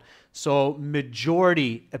workout. So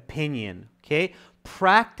majority opinion. Okay?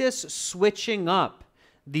 Practice switching up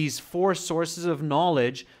these 4 sources of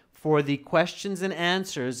knowledge for the questions and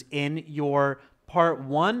answers in your part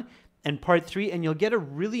 1 and part 3, and you'll get a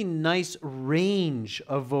really nice range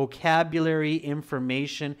of vocabulary,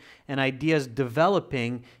 information, and ideas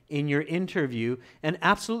developing in your interview, and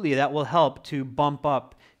absolutely that will help to bump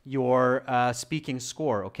up your speaking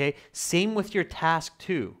score, okay? Same with your task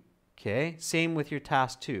 2, okay? Same with your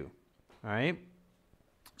task 2, all right?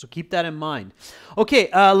 So keep that in mind. Okay,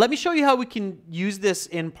 let me show you how we can use this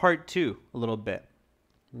in part 2 a little bit.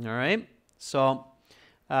 All right, so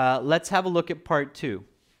let's have a look at part 2.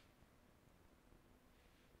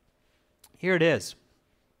 Here it is.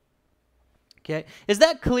 Okay, is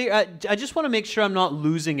that clear? I just want to make sure I'm not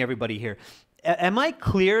losing everybody here. Am I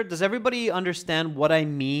clear? Does everybody understand what I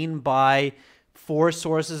mean by 4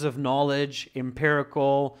 sources of knowledge: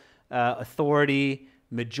 empirical, authority,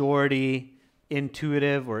 majority,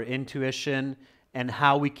 intuitive or intuition, and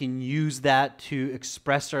how we can use that to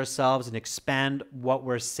express ourselves and expand what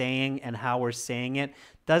we're saying and how we're saying it?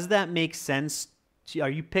 Does that make sense? Are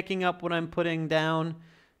you picking up what I'm putting down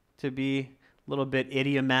to be a little bit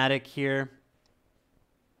idiomatic here?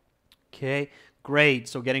 Okay, great.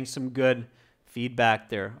 So getting some good feedback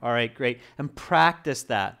there. All right, great. And practice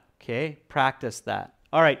that, okay? Practice that.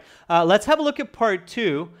 All right, let's have a look at part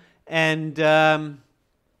 2 and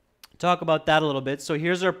talk about that a little bit. So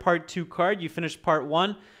here's our part 2 card. You finished part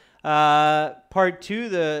 1. Part 2,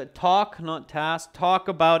 the talk, not task, talk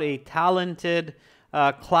about a talented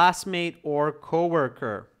classmate or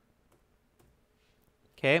coworker.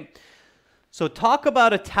 Okay. So talk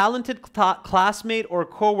about a talented classmate or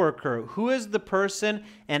coworker. Who is the person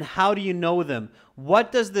and how do you know them?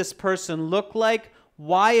 What does this person look like?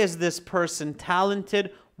 Why is this person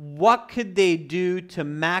talented? What could they do to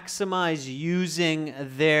maximize using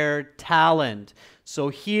their talent? So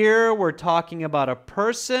here we're talking about a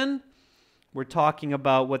person. We're talking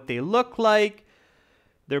about what they look like.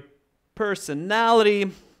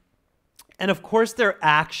 personality, and of course their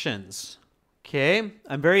actions. Okay,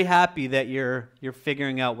 I'm very happy that you're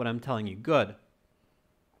figuring out what I'm telling you. Good.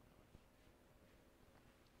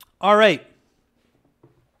 All right.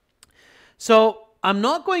 So I'm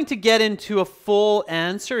not going to get into a full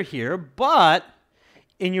answer here, but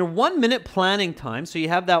in your 1 minute planning time, so you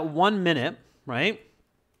have that 1 minute, right?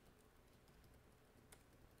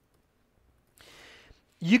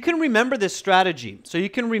 You can remember this strategy. So you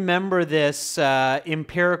can remember this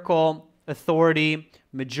empirical, authority,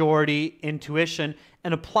 majority, intuition,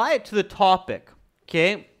 and apply it to the topic,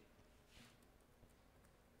 okay?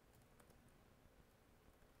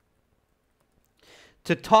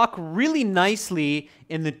 To talk really nicely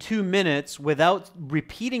in the 2 minutes without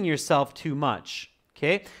repeating yourself too much.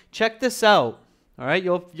 Okay, check this out. All right,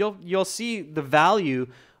 you'll see the value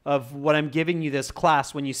of what I'm giving you this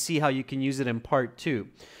class when you see how you can use it in part 2.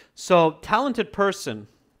 So, talented person.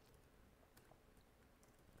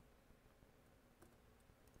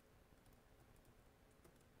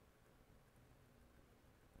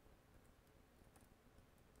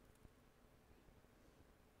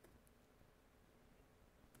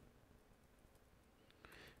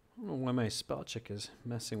 I don't know why my spell check is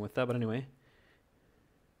messing with that, but anyway.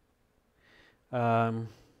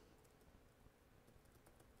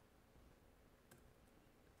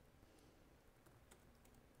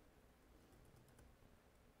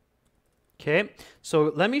 Okay,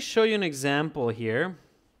 so let me show you an example here.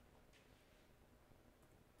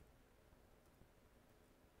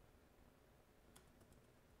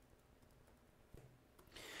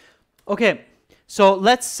 Okay, so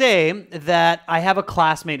let's say that I have a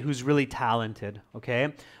classmate who's really talented,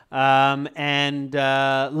 okay?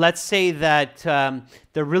 Let's say that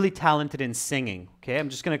they're really talented in singing, okay? I'm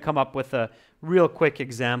just going to come up with a real quick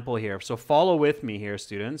example here. So follow with me here,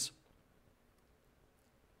 students.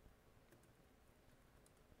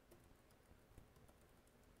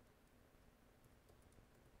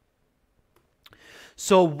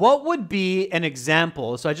 So what would be an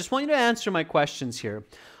example? So I just want you to answer my questions here.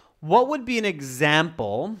 What would be an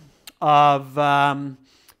example of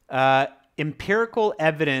empirical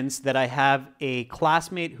evidence that I have a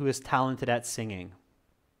classmate who is talented at singing?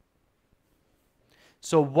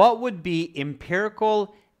 So what would be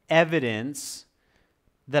empirical evidence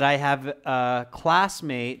that I have a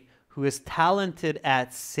classmate who is talented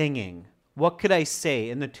at singing? What could I say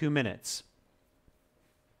in the 2 minutes?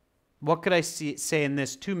 What could I say in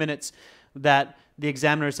this 2 minutes that the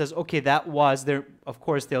examiner says, okay, that was there? Of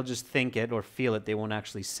course, they'll just think it or feel it. They won't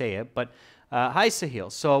actually say it. But hi,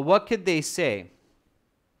 Sahil. So what could they say?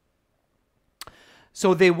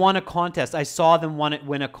 So they won a contest. I saw them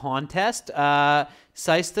win a contest.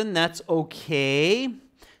 Syston, that's okay.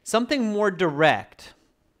 Something more direct.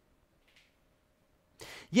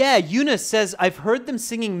 Yeah, Eunice says, I've heard them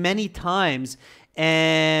singing many times,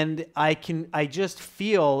 and I just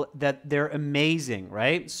feel that they're amazing,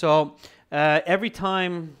 right? So every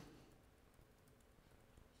time.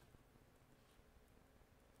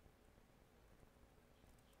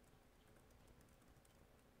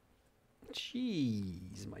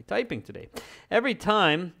 Jeez, my typing today. Every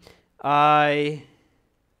time I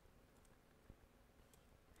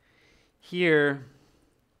hear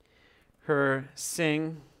her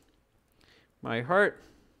sing, my heart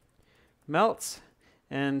melts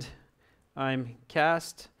and I'm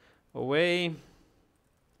cast away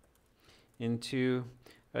into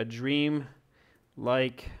a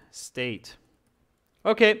dream-like state.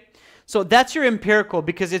 Okay, so that's your empirical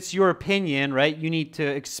because it's your opinion, right? You need to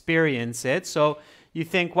experience it. So you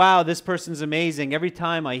think, wow, this person's amazing. Every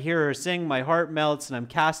time I hear her sing, my heart melts and I'm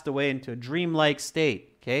cast away into a dream-like state.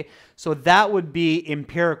 Okay, so that would be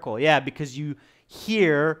empirical. Yeah, because you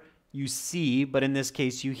hear, you see, but in this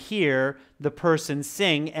case, you hear the person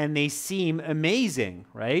sing and they seem amazing,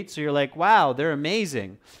 right? So you're like, wow, they're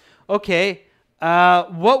amazing. Okay,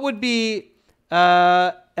 what would be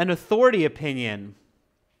an authority opinion?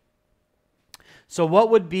 So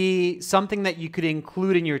what would be something that you could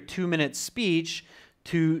include in your 2-minute speech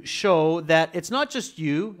to show that it's not just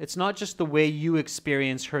you, it's not just the way you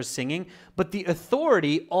experience her singing, but the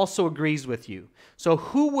authority also agrees with you. So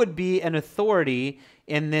who would be an authority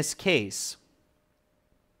in this case?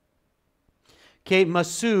 Okay,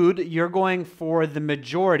 Masood, you're going for the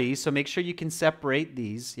majority, so make sure you can separate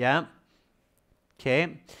these, yeah?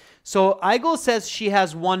 Okay, so Igel says she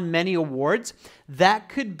has won many awards. That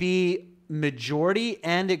could be majority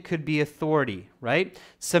and it could be authority, right?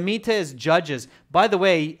 Samita is judges. By the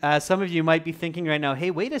way, some of you might be thinking right now,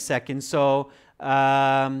 hey, wait a second. So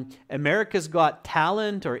America's Got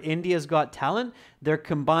Talent or India's Got Talent, they're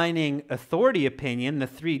combining authority opinion, the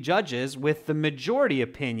 3 judges, with the majority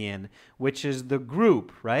opinion, which is the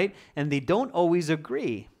group, right? And they don't always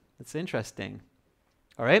agree. That's interesting.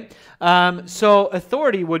 All right. So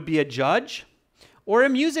authority would be a judge or a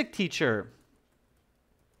music teacher,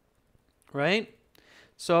 right?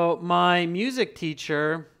 So my music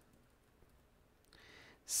teacher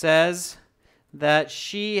says that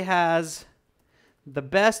she has the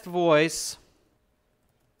best voice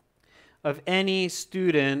of any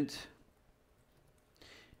student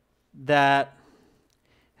that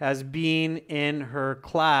has been in her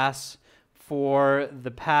class for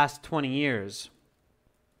the past 20 years.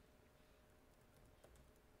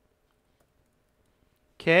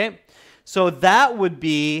 Okay, so that would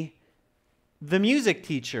be the music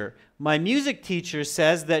teacher. My music teacher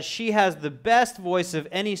says that she has the best voice of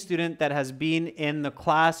any student that has been in the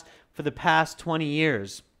class for the past 20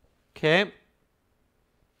 years. Okay.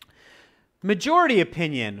 Majority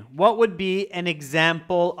opinion. What would be an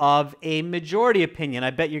example of a majority opinion?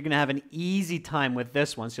 I bet you're going to have an easy time with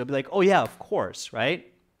this one. So you'll be like, oh yeah, of course, right?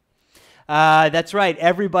 That's right.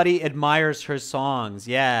 Everybody admires her songs.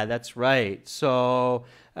 Yeah, that's right. So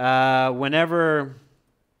whenever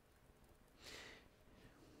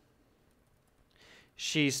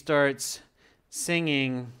she starts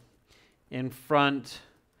singing in front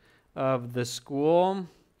of the school,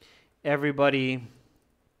 everybody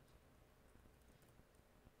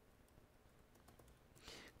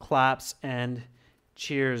claps and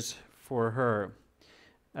cheers for her.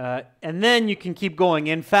 And then you can keep going.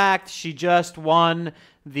 In fact, she just won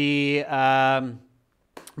the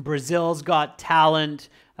Brazil's Got Talent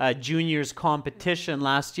juniors competition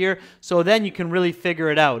last year. So then you can really figure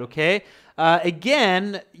it out, okay?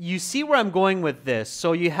 Again, you see where I'm going with this.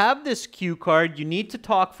 So you have this cue card. You need to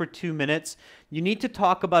talk for 2 minutes. You need to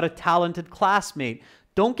talk about a talented classmate.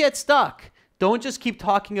 Don't get stuck. Don't just keep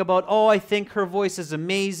talking about, oh, I think her voice is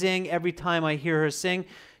amazing. Every time I hear her sing,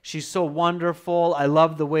 she's so wonderful. I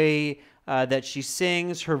love the way that she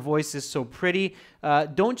sings. Her voice is so pretty.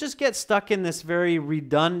 Don't just get stuck in this very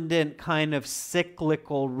redundant kind of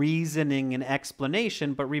cyclical reasoning and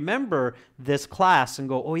explanation, but remember this class and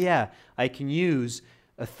go, oh yeah, I can use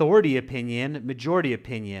authority opinion, majority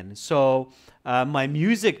opinion. So my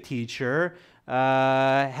music teacher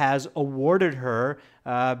has awarded her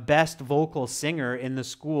best vocal singer in the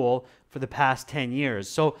school for the past 10 years.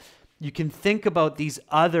 So you can think about these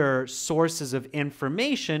other sources of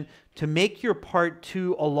information to make your part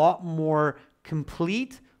 2 a lot more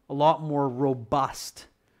complete, a lot more robust.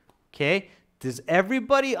 Okay? Does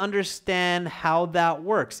everybody understand how that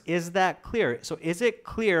works? Is that clear? So is it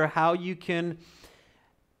clear how you can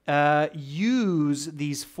use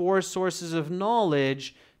these 4 sources of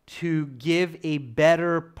knowledge to give a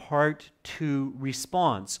better part 2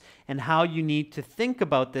 response, and how you need to think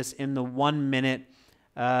about this in the 1 minute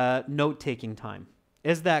note-taking time?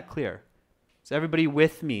 Is that clear? Is everybody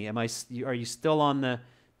with me? Are you still on the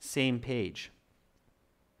same page?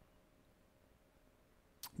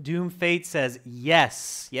 Doom Fate says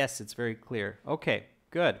yes. Yes, it's very clear. Okay,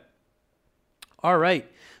 good. All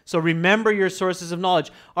right. So remember your sources of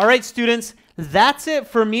knowledge. All right, students, that's it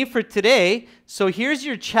for me for today. So here's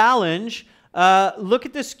your challenge. Look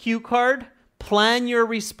at this cue card. Plan your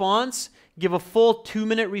response. Give a full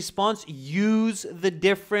 2-minute response. Use the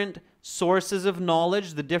different sources of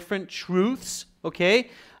knowledge, the different truths, okay?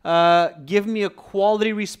 Give me a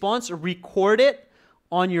quality response. Record it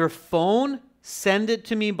on your phone. Send it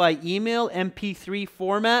to me by email, MP3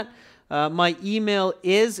 format. My email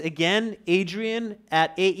is, again,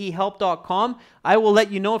 adrian@aehelp.com. I will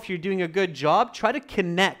let you know if you're doing a good job. Try to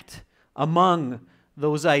connect among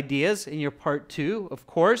those ideas in your part 2, of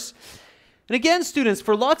course. And again, students,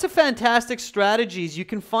 for lots of fantastic strategies, you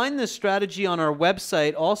can find this strategy on our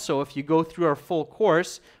website also if you go through our full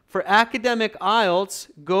course. For academic IELTS,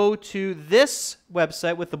 go to this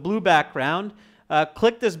website with the blue background.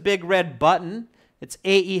 Click this big red button. It's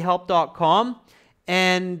aehelp.com.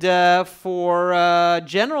 And for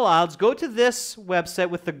general IELTS, go to this website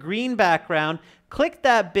with the green background. Click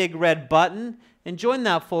that big red button and join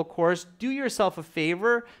that full course. Do yourself a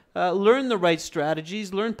favor. Learn the right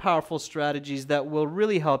strategies. Learn powerful strategies that will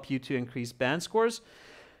really help you to increase band scores.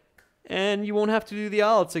 And you won't have to do the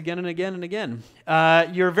IELTS again and again and again.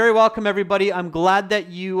 You're very welcome, everybody. I'm glad that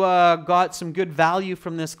you got some good value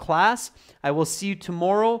from this class. I will see you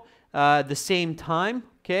tomorrow the same time.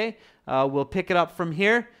 Okay? We'll pick it up from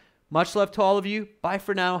here. Much love to all of you. Bye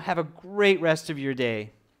for now. Have a great rest of your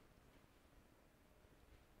day.